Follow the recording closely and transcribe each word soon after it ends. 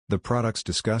The products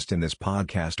discussed in this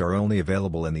podcast are only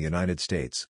available in the United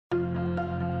States.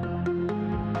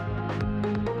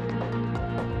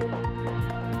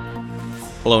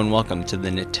 Hello and welcome to the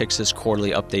Natixis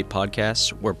Quarterly Update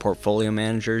Podcast, where portfolio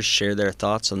managers share their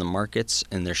thoughts on the markets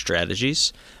and their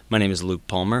strategies. My name is Luke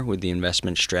Palmer with the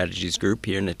Investment Strategies Group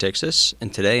here at Natixis,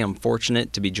 and today I'm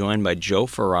fortunate to be joined by Joe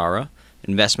Ferrara,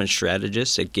 investment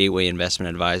strategist at Gateway Investment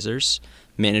Advisors,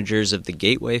 managers of the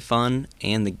Gateway Fund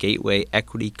and the Gateway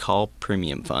Equity Call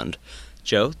Premium Fund.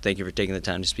 Joe, thank you for taking the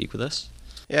time to speak with us.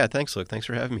 Yeah, thanks, Luke. Thanks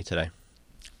for having me today.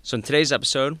 So in today's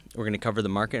episode, we're going to cover the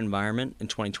market environment in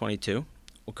 2022.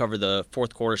 We'll cover the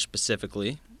fourth quarter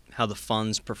specifically, how the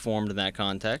funds performed in that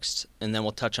context, and then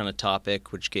we'll touch on a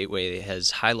topic which Gateway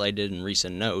has highlighted in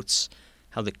recent notes,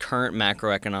 how the current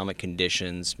macroeconomic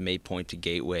conditions may point to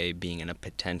Gateway being in a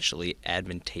potentially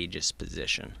advantageous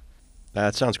position.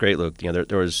 That sounds great, Luke.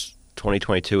 There was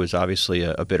 2022 is obviously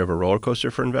a bit of a roller coaster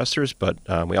for investors, but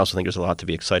we also think there's a lot to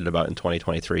be excited about in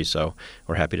 2023, so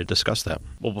we're happy to discuss that.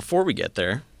 Well, before we get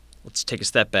there, let's take a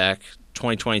step back.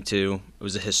 2022, it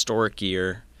was a historic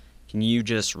year. Can you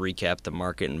just recap the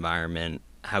market environment,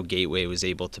 how Gateway was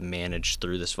able to manage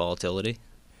through this volatility?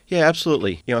 Yeah,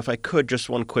 absolutely. If I could, just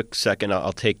one quick second,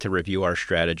 I'll take to review our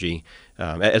strategy.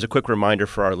 As a quick reminder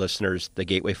for our listeners, the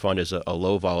Gateway Fund is a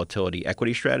low volatility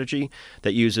equity strategy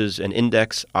that uses an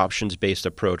index options-based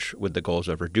approach with the goals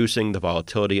of reducing the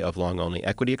volatility of long-only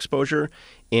equity exposure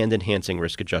and enhancing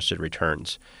risk-adjusted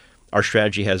returns. Our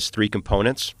strategy has three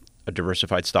components. A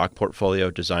diversified stock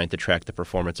portfolio designed to track the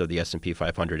performance of the S&P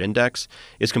 500 index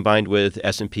is combined with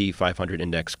S&P 500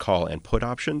 index call and put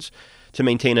options to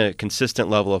maintain a consistent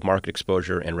level of market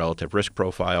exposure and relative risk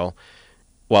profile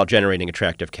while generating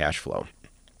attractive cash flow.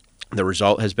 The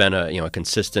result has been a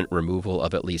consistent removal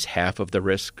of at least half of the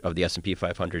risk of the S&P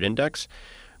 500 index,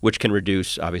 which can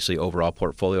reduce, obviously, overall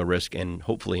portfolio risk and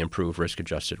hopefully improve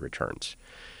risk-adjusted returns.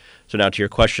 So now to your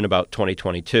question about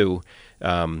 2022,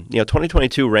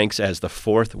 2022 ranks as the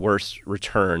fourth worst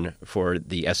return for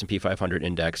the S&P 500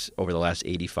 index over the last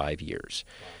 85 years.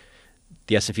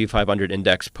 The S&P 500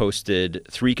 index posted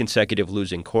 3 consecutive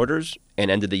losing quarters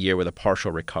and ended the year with a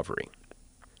partial recovery.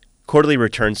 Quarterly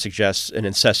returns suggest an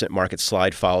incessant market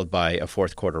slide followed by a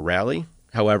fourth quarter rally.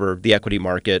 However, the equity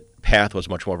market path was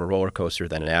much more of a roller coaster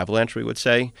than an avalanche, we would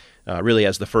say, really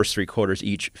as the first 3 quarters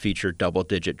each featured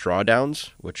double-digit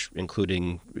drawdowns, which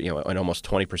including an almost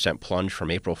 20% plunge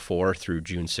from April 4 through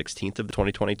June 16th of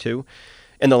 2022.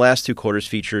 And the last 2 quarters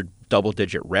featured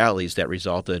double-digit rallies that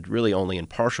resulted really only in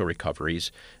partial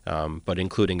recoveries, but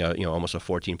including almost a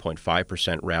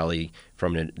 14.5% rally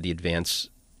from the advance,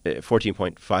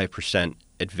 14.5%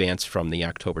 advance from the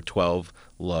October 12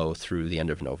 low through the end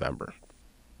of November.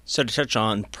 So to touch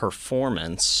on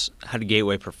performance, how did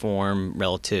Gateway perform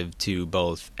relative to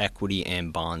both equity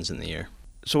and bonds in the year?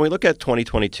 So when we look at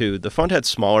 2022, the fund had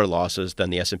smaller losses than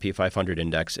the S&P 500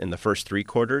 index in the first 3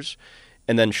 quarters,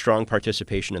 and then strong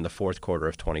participation in the fourth quarter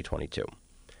of 2022.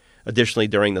 Additionally,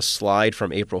 during the slide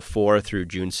from April 4 through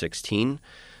June 16,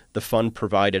 the fund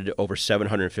provided over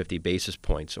 750 basis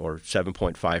points, or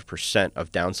 7.5%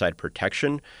 of downside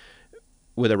protection,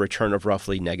 with a return of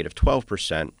roughly negative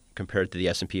 12%, compared to the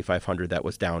S&P 500 that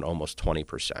was down almost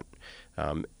 20%.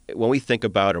 When we think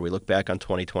about or we look back on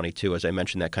 2022, as I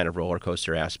mentioned, that kind of roller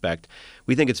coaster aspect,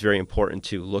 we think it's very important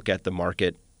to look at the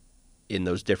market in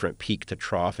those different peak to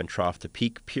trough and trough to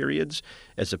peak periods,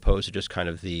 as opposed to just kind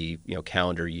of the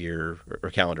calendar year or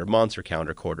calendar months or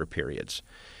calendar quarter periods.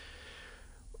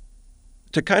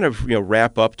 To kind of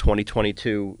wrap up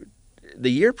 2022,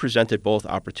 the year presented both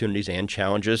opportunities and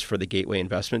challenges for the Gateway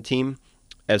investment team,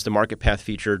 as the market path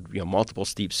featured multiple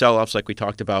steep sell-offs like we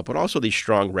talked about, but also these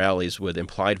strong rallies with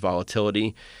implied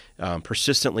volatility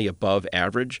persistently above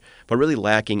average, but really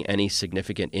lacking any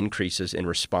significant increases in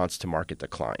response to market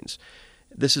declines.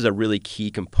 This is a really key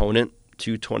component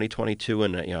to 2022,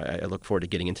 and I look forward to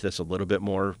getting into this a little bit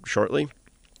more shortly.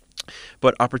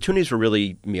 But opportunities were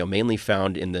really mainly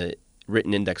found in the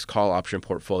written index call option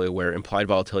portfolio, where implied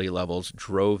volatility levels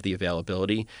drove the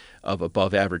availability of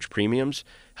above average premiums,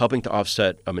 helping to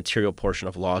offset a material portion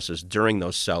of losses during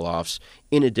those sell-offs,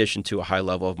 in addition to a high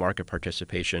level of market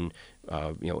participation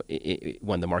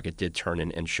when the market did turn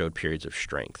and showed periods of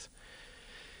strength.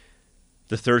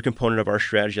 The third component of our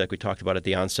strategy, like we talked about at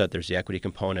the onset, there's the equity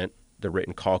component, the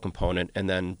written call component, and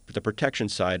then the protection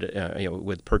side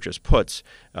with purchase puts.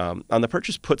 On the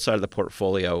purchase put side of the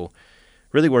portfolio,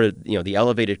 really where the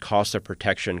elevated cost of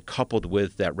protection coupled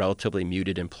with that relatively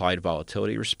muted implied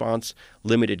volatility response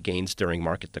limited gains during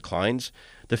market declines.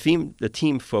 The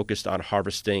team focused on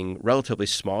harvesting relatively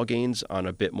small gains on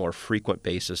a bit more frequent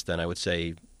basis than I would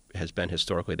say has been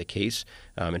historically the case.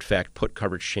 In fact, put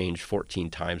coverage changed 14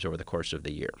 times over the course of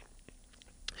the year.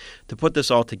 To put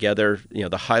this all together,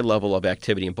 the high level of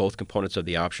activity in both components of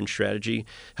the option strategy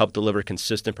helped deliver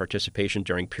consistent participation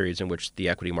during periods in which the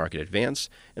equity market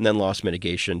advanced, and then loss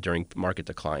mitigation during market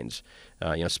declines.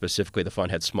 Specifically, the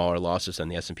fund had smaller losses than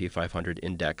the S&P 500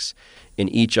 index in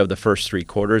each of the first 3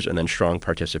 quarters, and then strong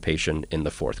participation in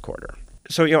the fourth quarter.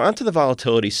 So, onto the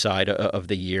volatility side of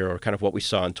the year, or kind of what we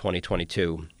saw in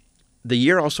 2022. The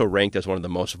year also ranked as one of the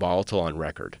most volatile on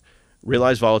record.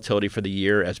 Realized volatility for the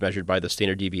year, as measured by the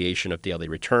standard deviation of daily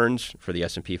returns for the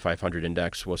S&P 500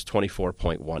 index, was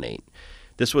 24.18.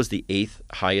 This was the 8th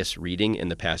highest reading in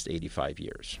the past 85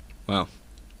 years. Wow.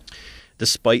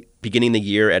 Despite beginning the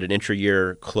year at an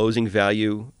intra-year closing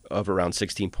value of around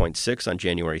 16.6 on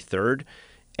January 3rd,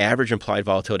 average implied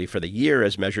volatility for the year,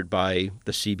 as measured by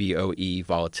the CBOE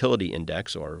Volatility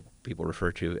Index, or people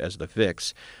refer to as the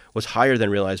VIX, was higher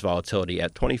than realized volatility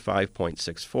at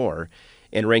 25.64,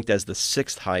 and ranked as the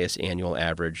 6th highest annual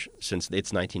average since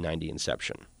its 1990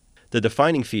 inception. The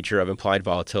defining feature of implied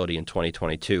volatility in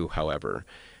 2022, however,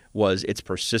 was its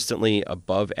persistently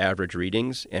above average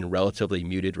readings and relatively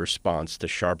muted response to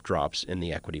sharp drops in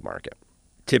the equity market.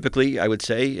 Typically, I would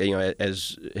say,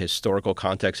 as historical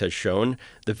context has shown,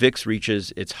 the VIX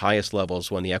reaches its highest levels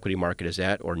when the equity market is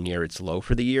at or near its low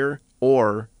for the year,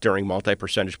 or during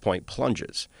multi-percentage point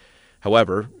plunges.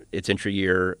 However, its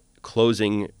intra-year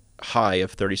closing high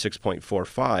of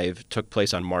 36.45 took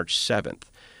place on March 7th,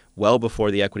 well before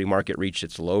the equity market reached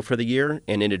its low for the year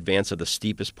and in advance of the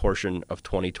steepest portion of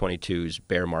 2022's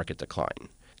bear market decline.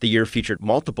 The year featured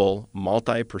multiple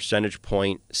multi-percentage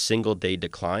point single-day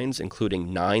declines,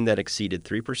 including 9 that exceeded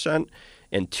 3%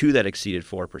 and 2 that exceeded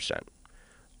 4%,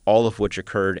 all of which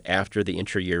occurred after the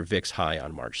intra-year VIX high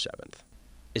on March 7th.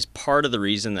 Is part of the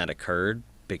reason that occurred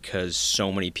because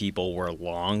so many people were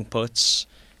long puts?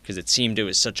 Because it seemed it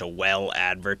was such a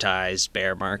well-advertised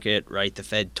bear market, right? The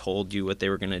Fed told you what they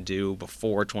were going to do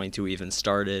before 22 even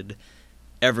started.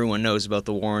 Everyone knows about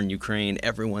the war in Ukraine.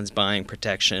 Everyone's buying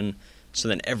protection. So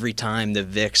then every time the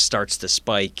VIX starts to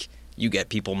spike, you get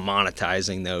people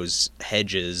monetizing those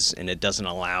hedges, and it doesn't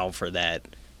allow for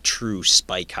that true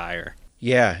spike higher.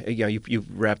 Yeah,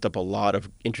 you've wrapped up a lot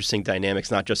of interesting dynamics,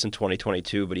 not just in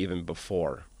 2022, but even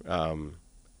before.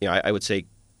 I would say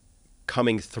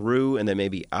coming through and then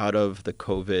maybe out of the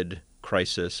COVID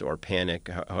crisis or panic,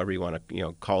 however you want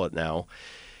to call it now,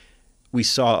 we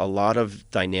saw a lot of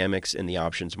dynamics in the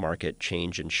options market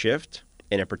change and shift,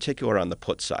 and in particular on the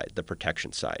put side, the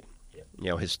protection side.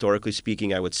 Historically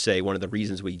speaking, I would say one of the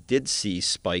reasons we did see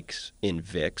spikes in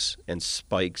VIX and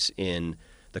spikes in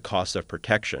the cost of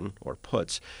protection or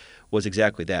puts was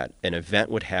exactly that. An event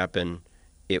would happen,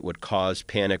 it would cause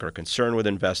panic or concern with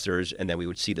investors, and then we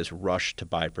would see this rush to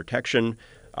buy protection.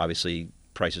 Obviously,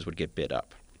 prices would get bid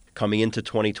up. Coming into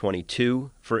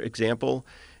 2022, for example,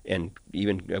 and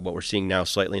even what we're seeing now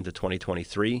slightly into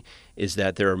 2023, is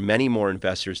that there are many more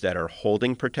investors that are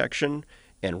holding protection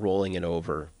and rolling it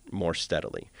over more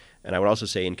steadily. And I would also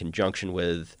say in conjunction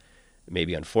with,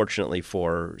 maybe unfortunately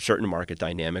for certain market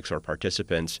dynamics or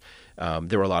participants,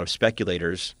 there were a lot of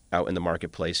speculators out in the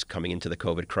marketplace coming into the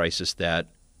COVID crisis that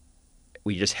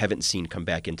we just haven't seen come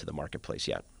back into the marketplace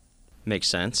yet. Makes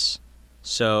sense.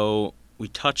 So we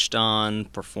touched on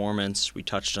performance. We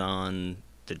touched on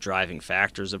the driving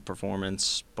factors of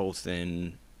performance, both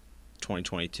in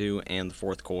 2022 and the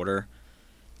fourth quarter.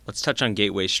 Let's touch on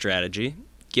Gateway strategy.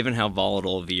 Given how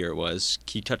volatile of a year it was,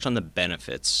 can you touch on the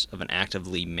benefits of an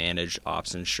actively managed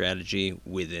options strategy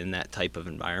within that type of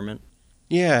environment?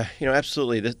 Yeah,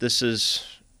 absolutely. This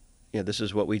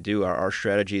is what we do. Our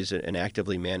strategy is an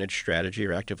actively managed strategy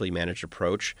or actively managed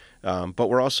approach, but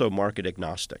we're also market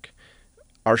agnostic.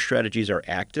 Our strategies are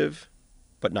active,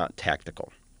 but not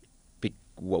tactical.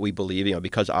 What we believe,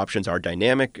 because options are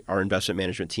dynamic, our investment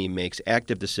management team makes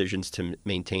active decisions to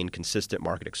maintain consistent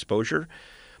market exposure,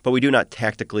 but we do not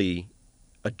tactically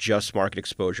adjust market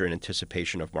exposure in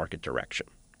anticipation of market direction.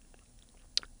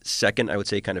 Second, I would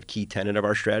say kind of key tenet of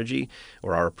our strategy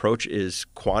or our approach is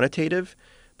quantitative,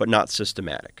 but not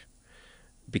systematic.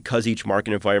 Because each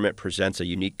market environment presents a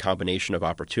unique combination of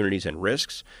opportunities and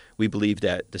risks, we believe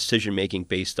that decision-making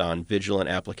based on vigilant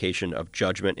application of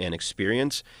judgment and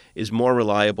experience is more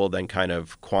reliable than kind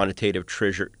of quantitative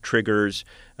triggers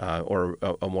or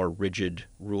a more rigid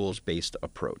rules-based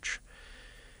approach.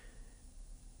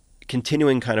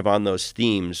 Continuing kind of on those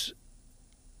themes,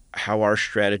 how our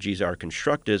strategies are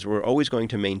constructed is we're always going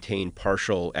to maintain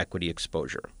partial equity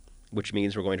exposure, which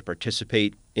means we're going to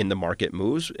participate in the market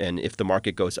moves. And if the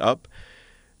market goes up,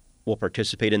 We'll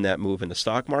participate in that move in the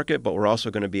stock market, but we're also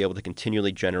going to be able to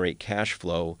continually generate cash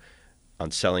flow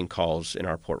on selling calls in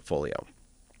our portfolio.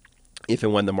 If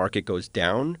and when the market goes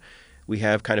down, we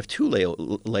have kind of two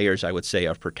layers, I would say,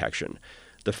 of protection.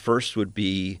 The first would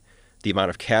be the amount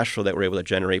of cash flow that we're able to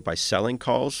generate by selling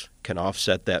calls can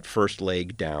offset that first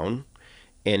leg down.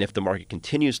 And if the market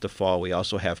continues to fall, we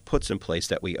also have puts in place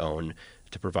that we own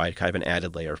to provide kind of an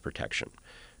added layer of protection.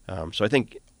 So I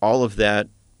think all of that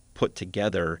put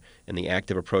together and the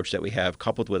active approach that we have,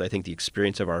 coupled with, I think, the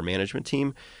experience of our management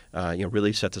team,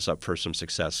 really sets us up for some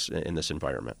success in this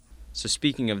environment. So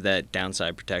speaking of that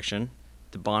downside protection,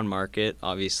 the bond market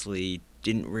obviously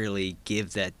didn't really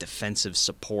give that defensive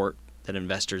support that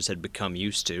investors had become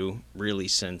used to really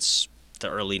since the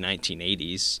early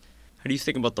 1980s. How do you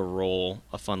think about the role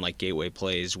a fund like Gateway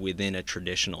plays within a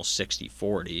traditional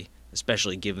 60-40,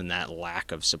 especially given that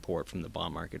lack of support from the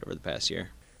bond market over the past year?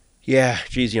 Yeah,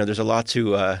 geez, there's a lot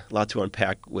to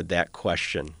unpack with that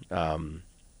question.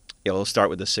 We'll start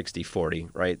with the 60-40,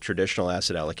 right? Traditional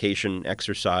asset allocation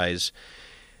exercise.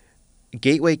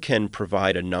 Gateway can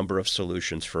provide a number of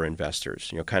solutions for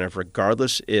investors. Kind of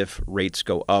regardless if rates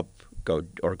go up, go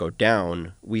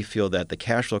down, we feel that the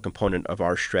cash flow component of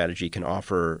our strategy can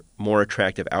offer more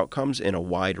attractive outcomes in a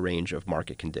wide range of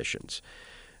market conditions.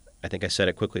 I think I said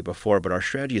it quickly before, but our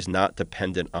strategy is not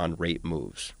dependent on rate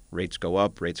moves. Rates go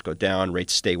up, rates go down,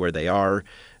 rates stay where they are.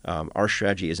 Our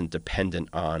strategy isn't dependent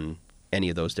on any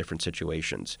of those different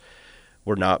situations.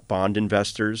 We're not bond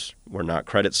investors. We're not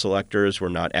credit selectors. We're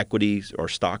not equities or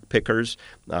stock pickers.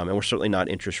 And we're certainly not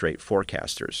interest rate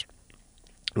forecasters.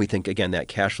 We think, again, that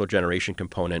cash flow generation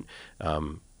component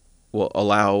will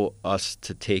allow us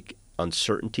to take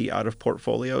uncertainty out of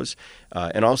portfolios.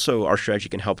 And also our strategy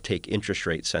can help take interest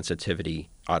rate sensitivity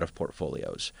out of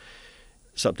portfolios.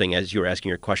 Something, as you were asking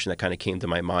your question, that kind of came to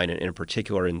my mind, and in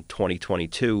particular in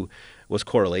 2022, was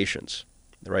correlations,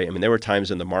 right? I mean, there were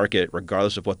times in the market,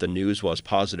 regardless of what the news was,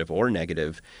 positive or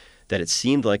negative, that it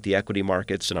seemed like the equity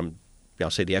markets, and I'll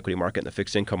say the equity market and the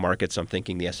fixed income markets, I'm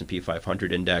thinking the S&P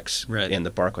 500 index and the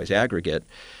Barclays aggregate,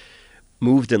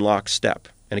 moved in lockstep.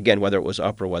 And again, whether it was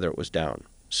up or whether it was down.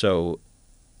 So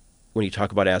when you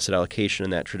talk about asset allocation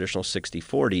in that traditional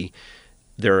 60-40,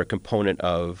 there are a component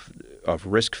of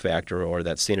risk factor, or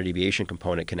that standard deviation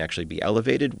component can actually be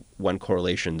elevated when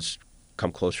correlations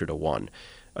come closer to 1.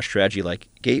 A strategy like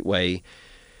Gateway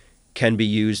can be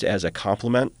used as a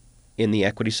complement in the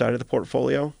equity side of the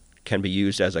portfolio, can be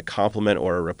used as a complement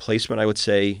or a replacement, I would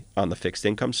say, on the fixed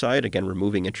income side, again,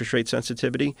 removing interest rate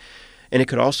sensitivity. And it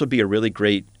could also be a really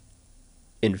great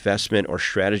investment or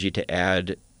strategy to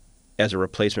add as a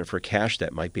replacement for cash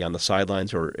that might be on the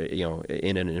sidelines or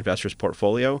in an investor's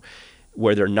portfolio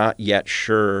where they're not yet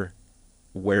sure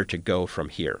where to go from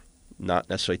here. Not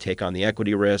necessarily take on the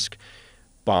equity risk.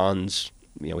 Bonds,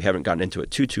 we haven't gotten into it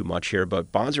too much here,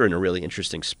 but bonds are in a really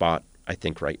interesting spot, I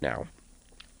think, right now.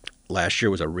 Last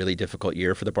year was a really difficult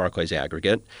year for the Barclays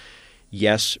aggregate.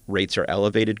 Yes, rates are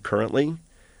elevated currently,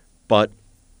 but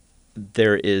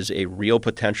there is a real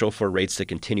potential for rates to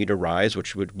continue to rise,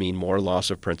 which would mean more loss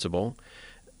of principal.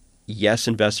 Yes,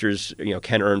 investors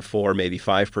can earn 4, maybe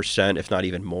 5%, if not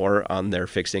even more, on their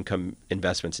fixed income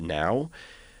investments now,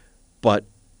 but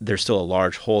there's still a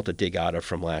large hole to dig out of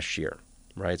from last year,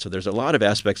 right? So there's a lot of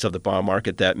aspects of the bond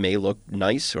market that may look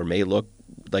nice or may look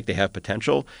like they have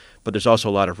potential, but there's also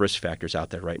a lot of risk factors out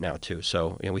there right now too.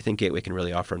 So we think Gateway can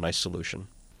really offer a nice solution.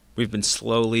 We've been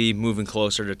slowly moving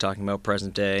closer to talking about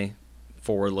present day,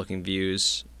 forward-looking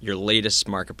views. Your latest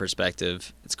market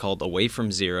perspective, it's called Away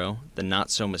from Zero, the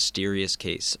not-so-mysterious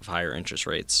case of higher interest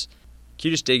rates. Can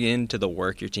you just dig into the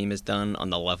work your team has done on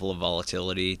the level of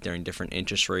volatility during different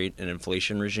interest rate and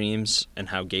inflation regimes and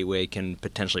how Gateway can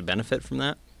potentially benefit from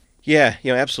that? Yeah,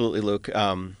 absolutely, Luke.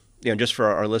 Just for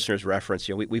our listeners' reference,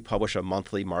 we publish a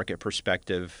monthly market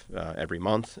perspective every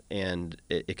month, and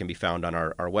it can be found on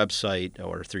our website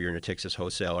or through your Natixis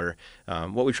wholesaler.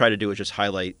 What we try to do is just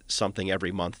highlight something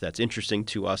every month that's interesting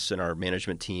to us and our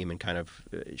management team and kind of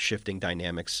shifting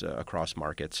dynamics across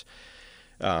markets.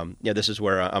 This is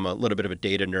where I'm a little bit of a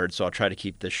data nerd, so I'll try to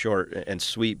keep this short and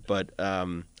sweet, but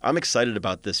I'm excited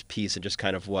about this piece and just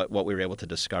kind of what we were able to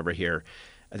discover here.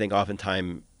 I think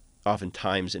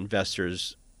oftentimes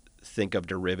investors think of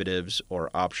derivatives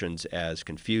or options as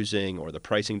confusing, or the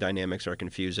pricing dynamics are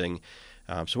confusing.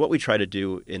 So what we try to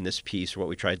do in this piece, or what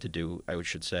we tried to do, I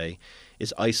should say,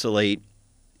 is isolate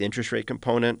the interest rate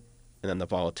component and then the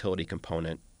volatility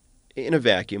component in a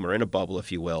vacuum or in a bubble,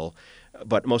 if you will,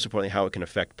 but most importantly, how it can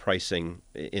affect pricing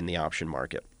in the option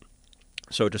market.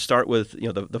 So to start with,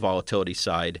 the volatility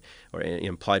side or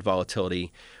implied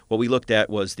volatility, what we looked at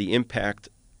was the impact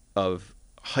of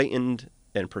heightened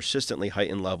and persistently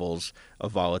heightened levels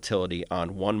of volatility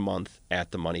on 1 month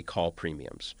at the money call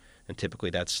premiums. And typically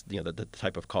that's the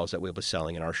type of calls that we'll be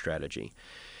selling in our strategy.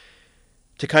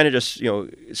 To kind of just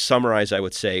summarize, I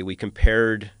would say we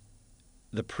compared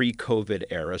the pre-COVID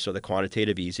era, so the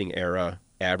quantitative easing era,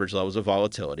 average levels of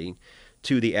volatility,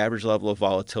 to the average level of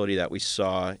volatility that we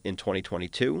saw in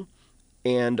 2022,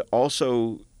 and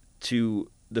also to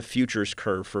the futures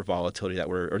curve for volatility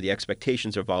or the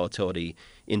expectations of volatility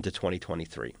into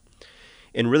 2023.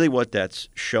 And really what that's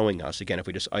showing us, again, if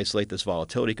we just isolate this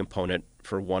volatility component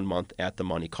for 1 month at the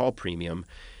money call premium,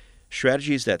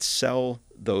 strategies that sell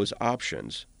those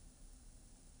options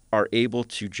are able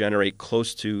to generate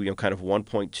close to kind of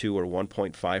 1.2 or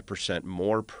 1.5%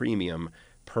 more premium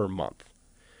per month.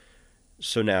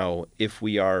 So now if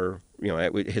we are,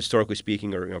 historically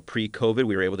speaking, or pre-COVID,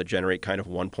 we were able to generate kind of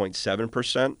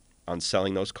 1.7% on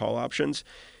selling those call options.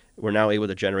 We're now able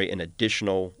to generate an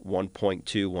additional 1.2,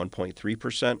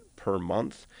 1.3% per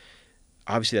month.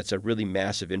 Obviously, that's a really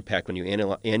massive impact. When you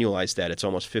annualize that, it's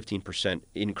almost 15%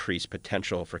 increase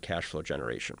potential for cash flow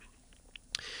generation.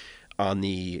 On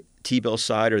the T-bill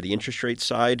side or the interest rate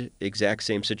side, exact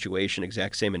same situation,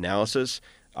 exact same analysis.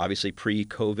 Obviously,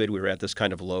 pre-COVID, we were at this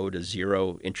kind of low to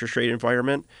zero interest rate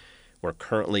environment. We're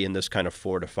currently in this kind of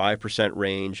 4 to 5%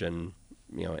 range, and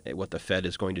what the Fed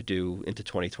is going to do into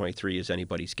 2023 is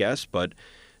anybody's guess. But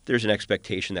there's an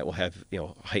expectation that we'll have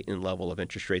heightened level of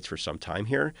interest rates for some time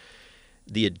here.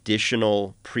 The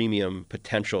additional premium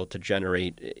potential to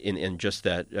generate in just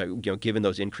that, given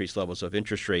those increased levels of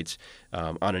interest rates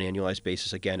on an annualized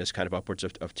basis, again, is kind of upwards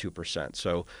of 2%.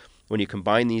 So when you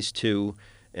combine these two,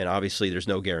 and obviously there's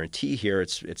no guarantee here,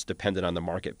 it's dependent on the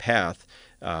market path.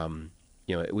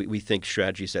 We think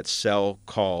strategies that sell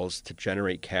calls to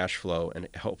generate cash flow and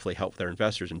hopefully help their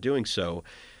investors in doing so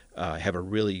have a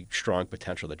really strong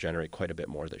potential to generate quite a bit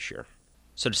more this year.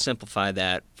 So to simplify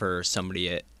that for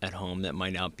somebody at home that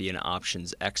might not be an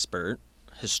options expert,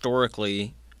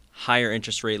 historically, higher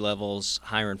interest rate levels,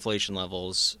 higher inflation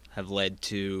levels have led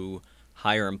to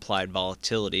higher implied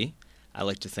volatility. I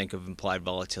like to think of implied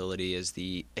volatility as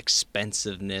the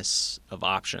expensiveness of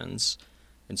options.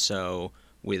 And so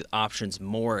with options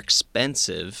more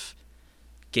expensive,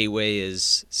 Gateway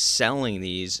is selling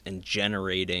these and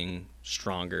generating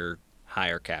stronger,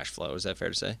 higher cash flow. Is that fair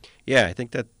to say? Yeah, I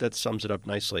think that sums it up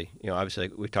nicely. Obviously,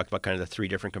 we've talked about kind of the three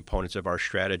different components of our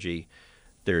strategy.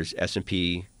 There's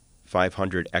S&P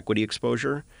 500 equity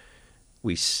exposure.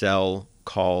 We sell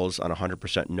calls on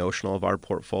 100% notional of our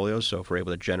portfolio. So if we're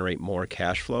able to generate more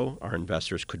cash flow, our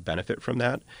investors could benefit from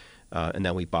that. And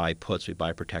then we buy puts, we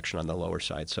buy protection on the lower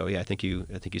side. So yeah, I think you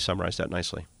summarized that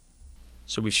nicely.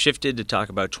 So we've shifted to talk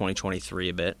about 2023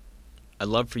 a bit. I'd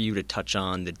love for you to touch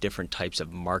on the different types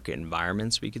of market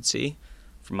environments we could see.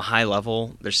 From a high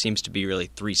level, there seems to be really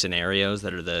three scenarios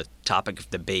that are the topic of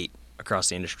debate across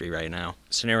the industry right now.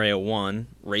 Scenario 1,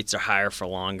 rates are higher for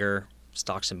longer.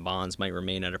 Stocks and bonds might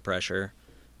remain under pressure.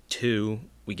 2,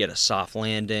 we get a soft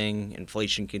landing.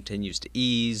 Inflation continues to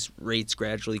ease. Rates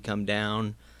gradually come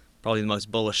down. Probably the most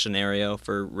bullish scenario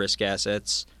for risk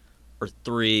assets. Or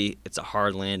 3, it's a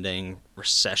hard landing.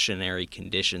 Recessionary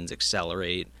conditions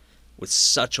accelerate. With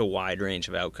such a wide range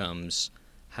of outcomes,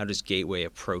 how does Gateway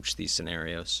approach these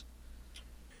scenarios?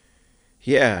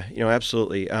 Yeah,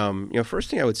 absolutely.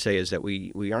 First thing I would say is that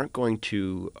we aren't going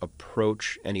to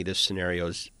approach any of these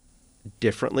scenarios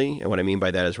differently. And what I mean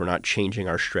by that is we're not changing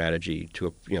our strategy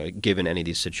to, given any of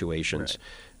these situations.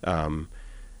 Right.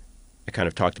 I kind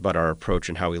of talked about our approach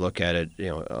and how we look at it.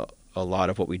 A lot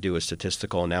of what we do is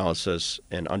statistical analysis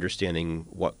and understanding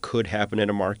what could happen in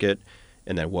a market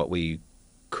and then what we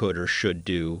could or should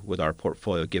do with our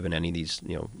portfolio given any of these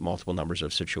multiple numbers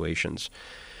of situations.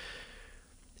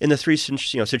 In the three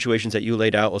situations that you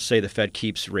laid out, let's say the Fed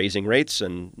keeps raising rates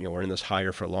and we're in this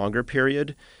higher for longer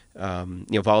period.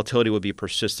 Volatility will be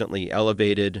persistently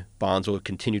elevated. Bonds will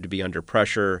continue to be under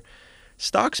pressure.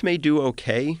 Stocks may do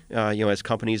okay, as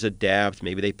companies adapt.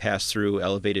 Maybe they pass through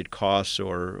elevated costs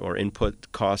or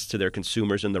input costs to their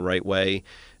consumers in the right way.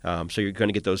 So you're going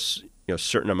to get those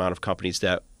certain amount of companies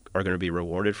that are going to be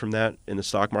rewarded from that in the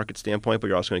stock market standpoint, but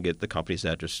you're also going to get the companies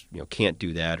that just can't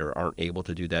do that or aren't able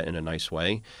to do that in a nice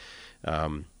way.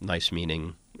 Nice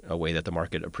meaning a way that the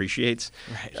market appreciates.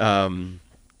 Right.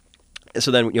 So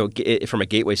then, from a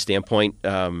Gateway standpoint,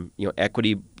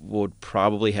 equity would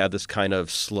probably have this kind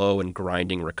of slow and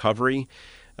grinding recovery.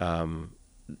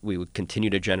 We would continue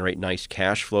to generate nice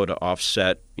cash flow to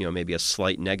offset, maybe a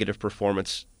slight negative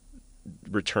performance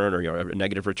return or a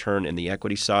negative return in the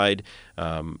equity side.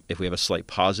 If we have a slight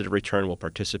positive return, we'll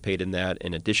participate in that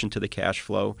in addition to the cash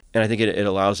flow. And I think it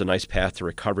allows a nice path to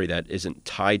recovery that isn't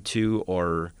tied to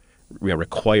or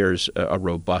requires a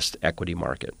robust equity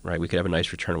market, right? We could have a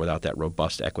nice return without that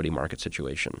robust equity market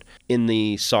situation. In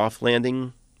the soft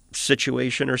landing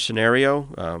situation or scenario,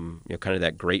 kind of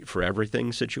that great for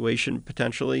everything situation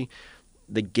potentially,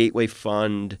 the Gateway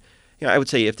Fund, I would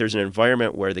say if there's an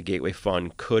environment where the Gateway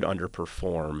Fund could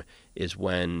underperform is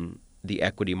when the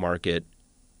equity market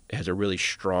has a really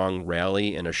strong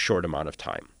rally in a short amount of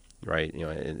time, right?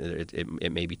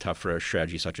 It may be tough for a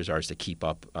strategy such as ours to keep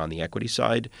up on the equity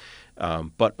side,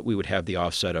 but we would have the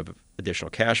offset of additional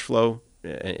cash flow,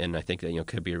 and I think that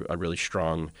could be a really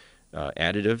strong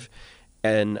additive.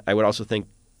 And I would also think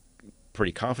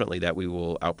pretty confidently that we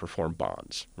will outperform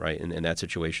bonds, right? In that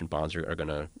situation, bonds are going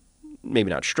to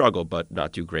maybe not struggle, but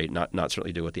not do great, not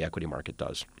certainly do what the equity market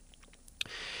does.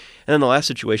 And then the last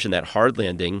situation, that hard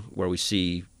landing, where we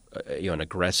see an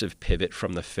aggressive pivot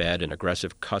from the Fed and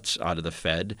aggressive cuts out of the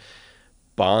Fed,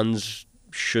 bonds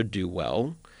should do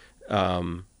well.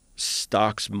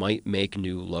 Stocks might make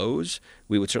new lows.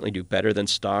 We would certainly do better than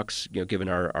stocks, given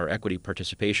our equity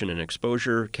participation and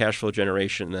exposure, cash flow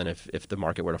generation. And then if the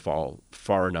market were to fall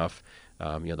far enough,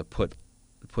 the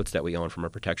puts that we own from a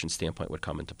protection standpoint would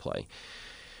come into play.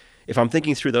 If I'm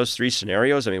thinking through those three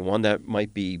scenarios, one that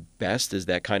might be best is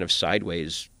that kind of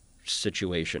sideways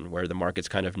situation where the market's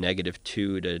kind of -2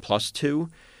 to +2.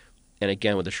 And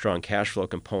again, with a strong cash flow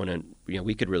component,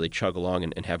 we could really chug along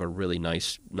and have a really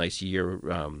nice year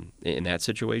in that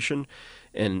situation.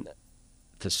 And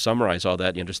to summarize all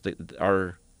that, just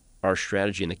our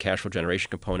strategy and the cash flow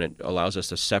generation component allows us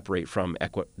to separate from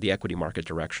the equity market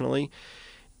directionally.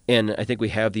 And I think we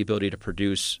have the ability to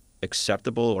produce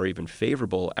acceptable or even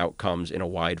favorable outcomes in a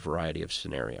wide variety of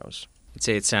scenarios. I'd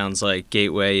say it sounds like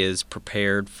Gateway is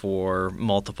prepared for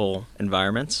multiple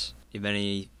environments. Do you have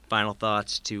any final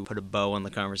thoughts to put a bow on the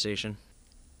conversation?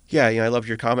 Yeah, I love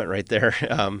your comment right there.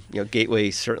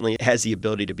 Gateway certainly has the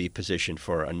ability to be positioned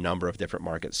for a number of different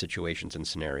market situations and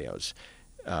scenarios.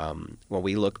 When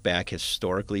we look back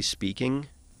historically speaking,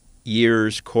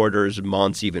 years, quarters,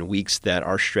 months, even weeks that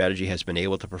our strategy has been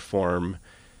able to perform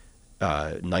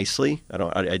nicely,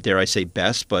 I dare I say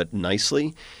best, but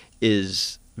nicely,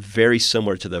 is very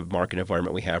similar to the market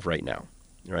environment we have right now,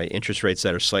 right? Interest rates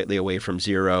that are slightly away from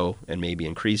zero and maybe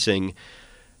increasing,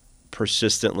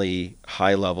 persistently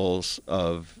high levels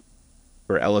of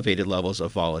or elevated levels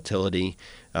of volatility.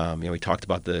 We talked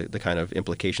about the kind of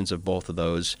implications of both of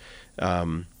those.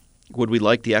 Would we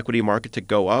like the equity market to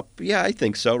go up? Yeah, I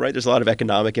think so, right? There's a lot of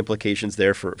economic implications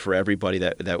there for everybody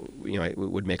that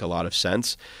would make a lot of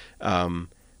sense.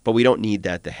 But we don't need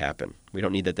that to happen. We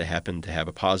don't need that to happen to have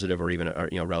a positive or even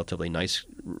a relatively nice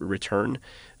return.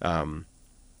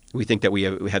 We think that we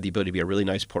have the ability to be a really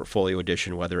nice portfolio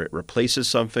addition, whether it replaces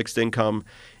some fixed income,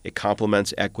 it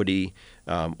complements equity,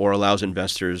 or allows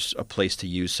investors a place to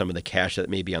use some of the cash that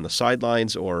may be on the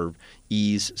sidelines or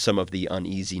ease some of the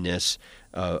uneasiness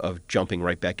of jumping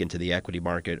right back into the equity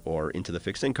market or into the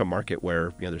fixed income market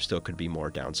where there still could be more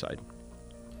downside.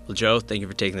 Well, Joe, thank you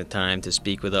for taking the time to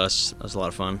speak with us. That was a lot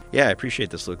of fun. Yeah, I appreciate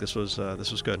this, Luke. This was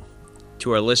good.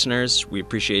 To our listeners, we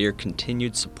appreciate your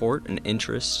continued support and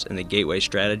interest in the Gateway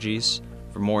strategies.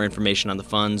 For more information on the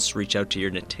funds, reach out to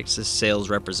your Natixis sales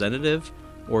representative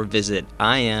or visit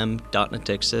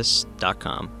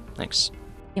im.natixis.com. Thanks.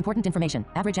 Important information.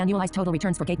 Average annualized total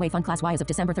returns for Gateway Fund Class Y as of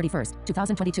December 31st,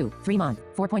 2022. 3-month,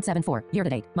 4.74.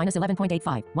 Year-to-date,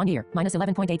 -11.85. 1 year,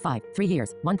 -11.85. 3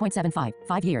 years, 1.75.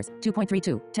 5 years,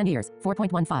 2.32. 10 years,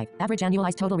 4.15. Average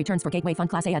annualized total returns for Gateway Fund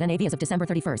Class A at NAV as of December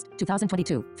 31st,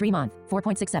 2022. 3-month,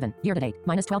 4.67. Year-to-date,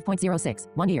 -12.06.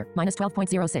 1 year,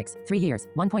 -12.06. 3 years,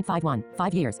 1.51.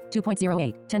 5 years,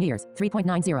 2.08. 10 years,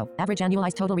 3.90. Average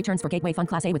annualized total returns for Gateway Fund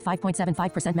Class A with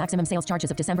 5.75% maximum sales charge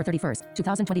as of December 31st,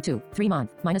 2022.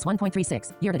 3-month,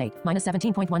 -1.36. Year-to-date,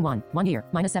 -17.11. 1 year,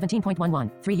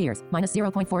 -17.11. 3 years,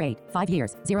 -0.48. 5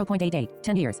 years, 0.88.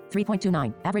 10 years,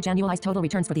 3.29. Average annualized total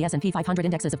returns for the S&P 500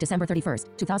 index as of December 31st,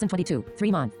 2022.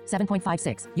 3-month,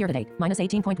 7.56. Year-to-date,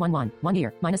 -18.11. 1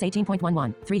 year,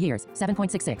 -18.11. 3 years,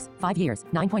 7.66. 5 years,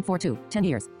 9.42. 10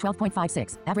 years,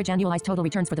 12.56. Average annualized total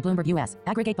returns for the Bloomberg US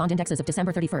Aggregate Bond Index as of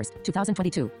December 31st,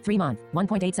 2022. 3-month,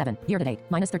 1.87. Year-to-date,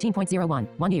 -13.01.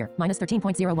 1 year,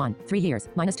 -13.01. 3 years,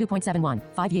 -2.71.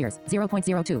 5 years,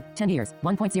 0.02, 10 years,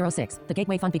 1.06. The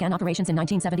Gateway Fund began operations in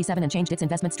 1977 and changed its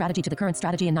investment strategy to the current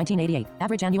strategy in 1988.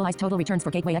 Average annualized total returns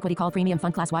for Gateway Equity Call Premium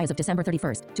Fund Class Y as of December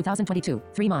 31st, 2022.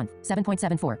 3-month,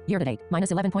 7.74. Year-to-date,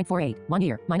 minus 11.48. 1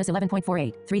 year, minus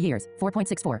 11.48. 3 years,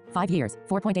 4.64. 5 years,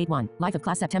 4.81. Life of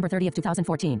Class September 30th,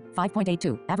 2014,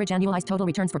 5.82. Average annualized total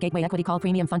returns for Gateway Equity Call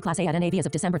Premium Fund Class A at NAV as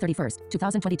of December 31st,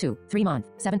 2022. 3-month,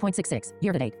 7.66.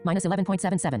 Year-to-date, minus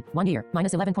 11.77. 1 year,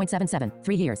 minus 11.77.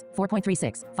 3 years,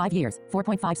 4.36. 5 years,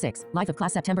 4.56. Life of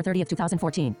Class September 30th,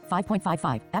 2014,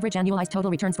 5.55. Average annualized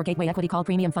total returns for Gateway Equity Call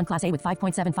Premium Fund Class A with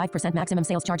 5.75% maximum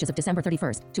sales charges of December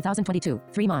 31st, 2022.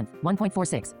 3-month,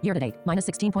 1.46. Year-to-date, minus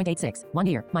 16.86. 1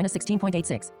 year, minus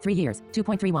 16.86. 3 years,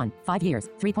 2.31. 5 years,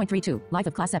 3.32. Life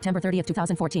of Class September 30th,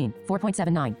 2014,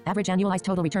 4.79. Average annualized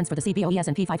total returns for the CBOE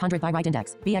S&P 500 by Right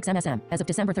Index, BXMSM, as of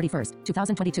December 31st,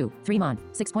 2022. 3-month,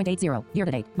 6.80.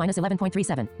 Year-to-date, minus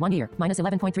 11.37. 1 year, minus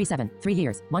 11.37. 3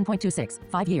 years, 1.26.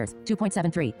 5 years,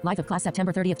 2.73. Life of Class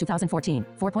September 30th, 2014,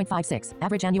 4.56.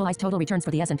 Average annualized total returns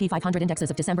for the S&P 500 index as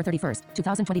of December 31st,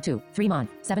 2022.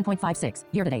 3-month, 7.56.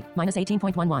 Year-to-date, minus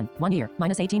 18.11. 1 year,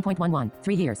 minus 18.11.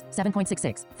 3 years,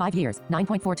 7.66. 5 years,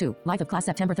 9.42. Life of Class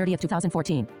September 30th,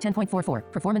 2014,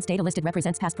 10.44. Performance data listed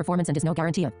represents past performance and is no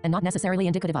guarantee of, and not necessarily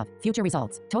indicative of, future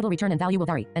results. Total return and value will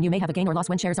vary, and you may have a gain or loss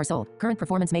when shares are sold. Current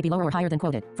performance may be lower or higher than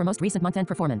quoted. For most recent month-end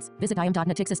performance, visit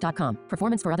im.natixis.com.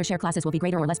 Performance for other share classes will be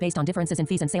greater or less based on differences in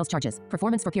fees and sales charges.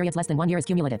 Performance for periods less than 1 year is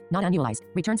cumulative, not annualized.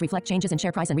 Returns reflect changes in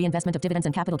share price and reinvestment of dividends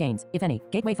and capital gains, if any.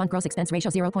 Gateway Fund gross expense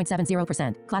ratio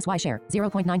 0.70%. Class Y share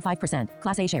 0.95%.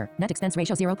 Class A share net expense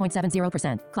ratio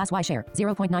 0.70%. Class Y share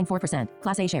 0.94%.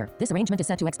 Class A share. This arrangement is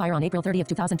set to expire on April 30th,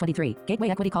 2023. Gateway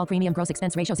Equity Call Premium gross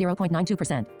expense ratio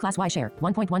 0.92%. Class Y share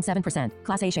 1.17%.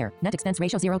 Class A share net expense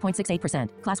ratio 0.68%.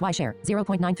 Class Y share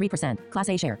 0.93%. Class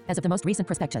A share. As of the most recent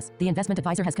prospectus, the investment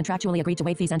advisor has contractually agreed to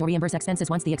waive fees and/or reimburse expenses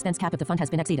once the expense cap of the fund has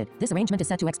been exceeded. This arrangement is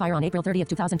set to expire on April 30th,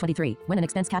 2023. When an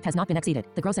expense cap has not been exceeded,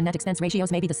 the gross and net expense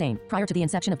ratios may be the same. Prior to the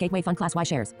inception of Gateway Fund Class Y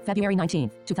shares, February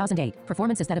 19, 2008,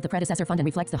 performance is that of the predecessor fund and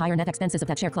reflects the higher net expenses of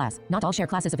that share class. Not all share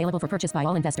classes available for purchase by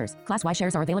all investors. Class Y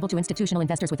shares are available to institutional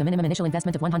investors with a minimum initial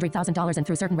investment of $100,000 and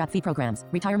through certain wrap fee programs,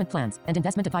 retirement plans, and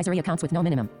investment advisory accounts with no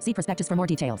minimum. See prospectus for more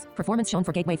details. Performance shown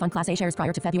for Gateway Fund Class A shares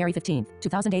prior to February 15,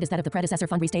 2008 is that of the predecessor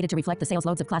fund restated to reflect the sales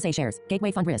loads of Class A shares.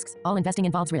 Gateway Fund risks. All investing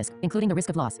involves risk, including the risk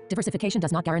of loss. Diversification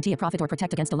does not guarantee a profit or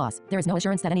protect against a loss. There is no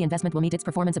assurance that any investment will meet its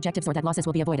performance objectives or that losses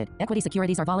will be avoided. Equity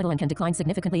securities are volatile and can decline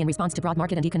significantly in response to broad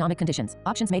market and economic conditions.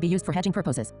 Options may be used for hedging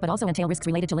purposes, but also entail risks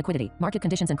related to liquidity, market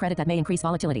conditions and credit that may increase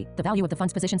volatility. The value of the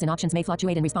fund's positions in options may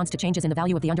fluctuate in response to changes in the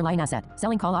value of the underlying asset.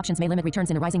 Selling call options may limit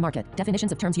returns in a rising market.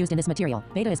 Definitions of terms used in this material.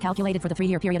 Beta is calculated for the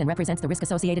 3-year period and represents the risk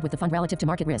associated with the fund relative to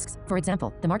market risks. For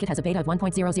example, the market has a beta of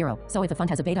 1.00, so if a fund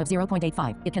has a beta of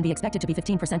 0.85, it can be expected to be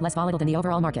 15% less volatile than the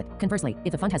overall market. Conversely,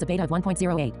 if a fund has a beta of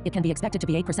 1.08, it can be expected to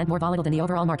be 8% more volatile than the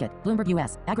overall market. Bloomberg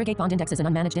US Aggregate Bond Index is an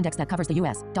unmanaged index that covers the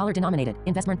US dollar-denominated,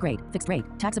 investment-grade, fixed-rate,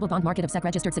 taxable bond market of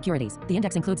SEC-registered securities. The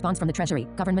index includes bonds from the Treasury,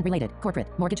 government-related, corporate,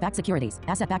 mortgage-backed securities,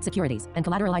 asset-backed securities, and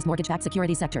collateralized mortgage-backed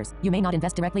securities sectors. You may not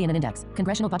invest directly in an index.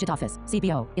 Congressional Budget Office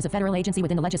 (CBO) is a federal agency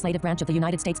within the legislative branch of the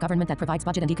United States government that provides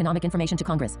budget and economic information to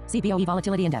Congress. CBOE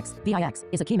Volatility Index (VIX)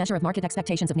 is a key measure of market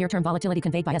expectations of near-term volatility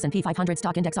conveyed by S&P 500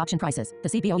 stock index option prices. The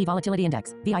CBOE Volatility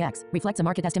Index (VIX) reflects a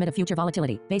market estimate of future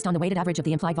volatility based on the weighted average of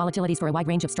the implied volatilities for a wide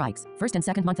range of strikes. First and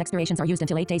second month expirations are used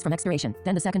until 8 days from expiration.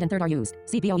 Then the second and third are used.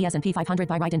 CBOE S&P 500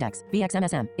 by Right Index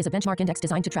 (BXMSM) is a benchmark index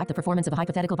designed to track the performance of a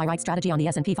hypothetical by Right strategy on the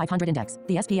S&P 500 index.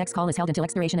 The SPX call is held until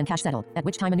expiration and cash settled, at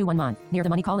which time a new one-month near the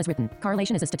money call is written.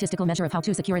 Correlation is a statistical measure of how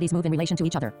two securities move in relation to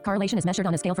each other. Correlation is measured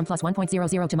on a scale from plus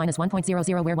 1.00 to minus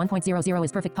 1.00, where 1.00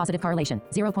 is perfect positive correlation,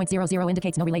 0.00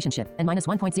 indicates no relationship, and minus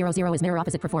 1.00 is mirror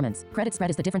opposite performance. Credit spread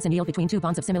is the difference in yield between two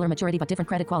bonds of similar maturity but different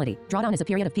credit quality. Drawdown is a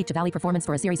period of peak to valley performance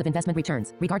for a series of investment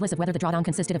returns, regardless of whether the drawdown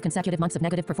consisted of consecutive months of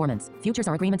negative performance. Futures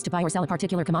are agreements to buy or sell a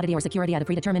particular commodity or security at a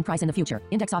predetermined price in the future.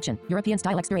 Index option, European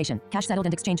style expiration, cash settled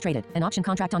and exchange traded. An option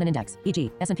contract on an index,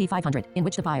 e.g., S&P 500, in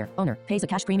which the buyer, owner, pays a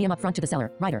cash premium upfront to the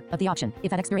seller, writer, of the option.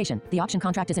 If at expiration, the option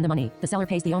contract is in the money, the seller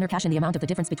pays the owner cash in the amount of the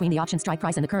difference between the option strike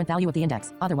price and the current value of the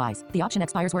index. Otherwise, the option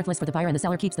expires worthless for the buyer and the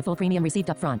seller keeps the full premium received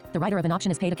upfront. The writer of an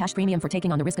option is paid a cash premium for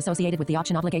taking on the risk associated with the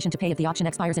option obligation to pay if the option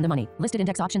expires in the money. Listed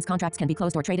index options contracts can be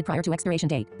closed or traded prior to expiration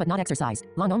date, but not exercised.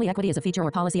 Long-only equity is a feature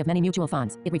or policy of many mutual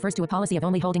funds. It refers to a policy of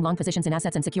only holding long positions in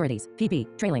assets and securities.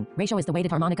 PB, trailing, ratio is the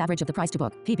weighted harmonic average of the price to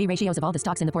book. PB ratios of all the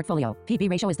stocks in the portfolio. PB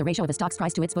ratio is the ratio of the stock's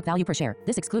price to its book value per share.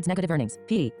 This excludes negative earnings.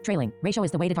 PE, trailing, ratio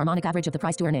is the weighted harmonic average of the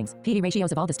price to earnings. PE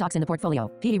ratios of all the stocks in the portfolio.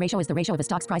 PE ratio is the ratio of the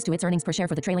stock's price to its earnings per share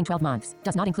for the trailing 12 months.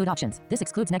 Does not include options. This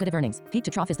excludes negative earnings. Peak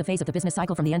to trough is the phase of the business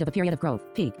cycle from the end of a period of growth.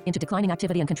 Peak, into declining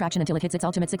activity and contraction until it hits its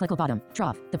ultimate cyclical bottom.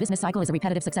 Trough, the business cycle is a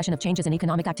repetitive succession of changes in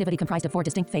economic activity comprised of 4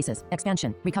 distinct phases: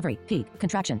 expansion, recovery, peak,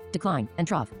 contraction, decline, and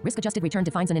trough. Risk-adjusted return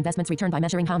defines an investment's return by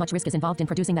measuring how much risk is involved in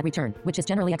producing that return, which is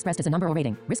generally expressed as a number or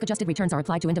rating. Risk-adjusted returns are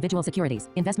applied to individual securities,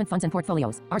 investment funds, and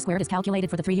portfolios. R-squared is calculated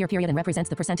for the 3-year period and represents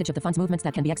the percentage of the fund's movements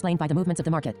that can be explained by the movements of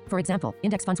the market. For example,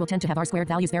 index funds will tend to have R-squared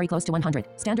values very close to 100.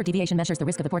 Standard deviation measures the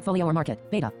risk of a portfolio or market.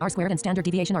 Beta, R-squared, and standard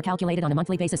deviation are calculated on a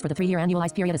monthly basis for the 3-year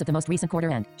annualized period as of the most recent quarter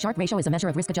end. Sharpe ratio is a measure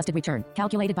of risk-adjusted return,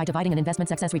 calculated by dividing an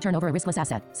investment's excess return over a riskless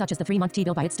asset, such as the 3-month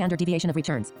T-bill, by its standard deviation of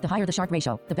returns. The higher the Sharpe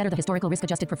ratio, the better the historical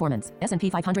risk-adjusted performance. S&P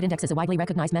 500 index is a widely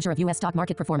recognized measure of U.S. stock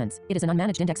market performance. It is an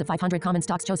unmanaged index of 500 common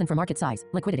stocks chosen for market size,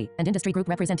 liquidity, and industry group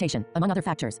representation, among other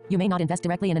factors. You may not invest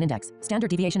directly in an index. Standard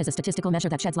deviation is a statistical measure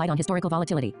that sheds light on historical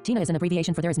volatility. TINA is an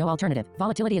abbreviation for there is no alternative.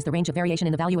 Volatility is the range of variation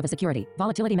in the value of a security.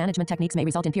 Volatility management techniques may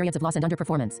result in periods of loss and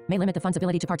underperformance, may limit the fund's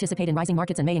ability to participate in rising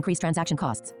markets, and may increase transaction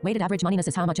costs. Weighted average moneyness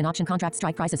is how much an option contract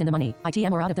strike price is in the money,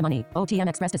 ITM, or out of the money. OTM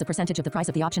expressed as a percentage of the price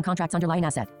of the option contract's underlying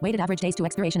asset. Weighted average days to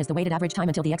expiration is the weighted average time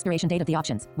until the expiration date of the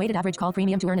options. Weighted average call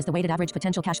premium to earn is the weighted average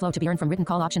potential cash flow to be earned from written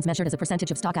call options measured as a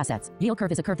percentage of stock assets. Yield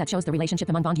curve is a curve that shows the relationship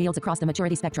among bond yields across the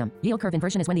maturity spectrum. Yield curve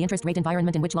inversion is when the interest rate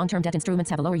environment in which long-term debt instruments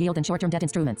have a lower yield than short-term debt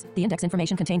instruments. The index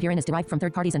information contained herein is derived from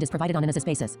third parties and is provided on an as-is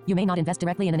basis. You may not invest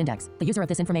directly in an index. The user of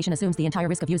this information assumes the entire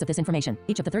risk of use of this information.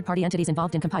 Each of the third-party entities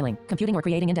involved in compiling, computing, or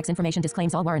creating index information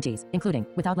disclaims all warranties, including,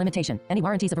 without limitation, any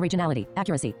warranties of originality,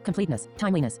 accuracy, completeness,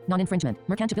 timeliness, non-infringement,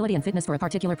 merchantability, and fitness for a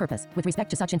particular purpose. With respect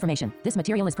to such information, this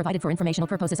material is provided for informational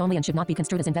purposes only and should not be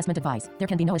construed as investment advice. There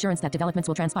can be no assurance that developments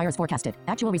will transpire as forecasted.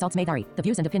 Actual results may vary. The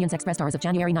views and opinions expressed are as of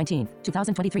January 19,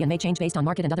 2023 and may change based on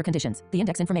market and other conditions. The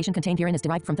index information contained herein is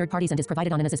derived from third parties and is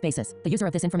provided on an as-is basis. The user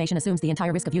of this information assumes the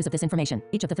entire risk of use of this information.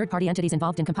 Each of the third-party entities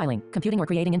involved in compiling, computing, or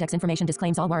creating index information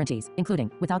disclaims all warranties,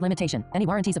 including, without limitation, any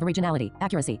warranties of originality,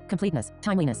 accuracy, completeness,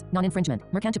 timeliness, non-infringement,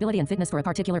 merchantability, and fitness for a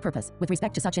particular purpose. With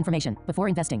respect to such information, before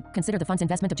investing, consider the fund's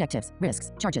investment objectives,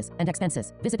 risks, charges, and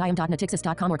expenses. Visit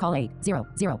im.natixis.com or call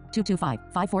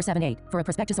 800-225-5478 for a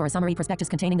prospectus or a summary prospectus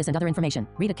containing this and other information.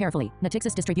 Read it carefully.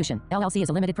 Natixis Distribution, LLC is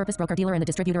a limited-purpose broker-dealer and the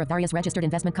distributor of various registered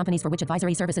investment companies for which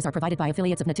advisory services are provided by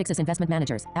affiliates of Natixis Investment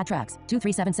Managers. Attrax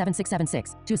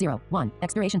 2377676 20 1.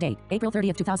 Expiration date April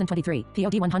 30, 2023.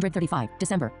 POD 135,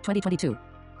 December 2022.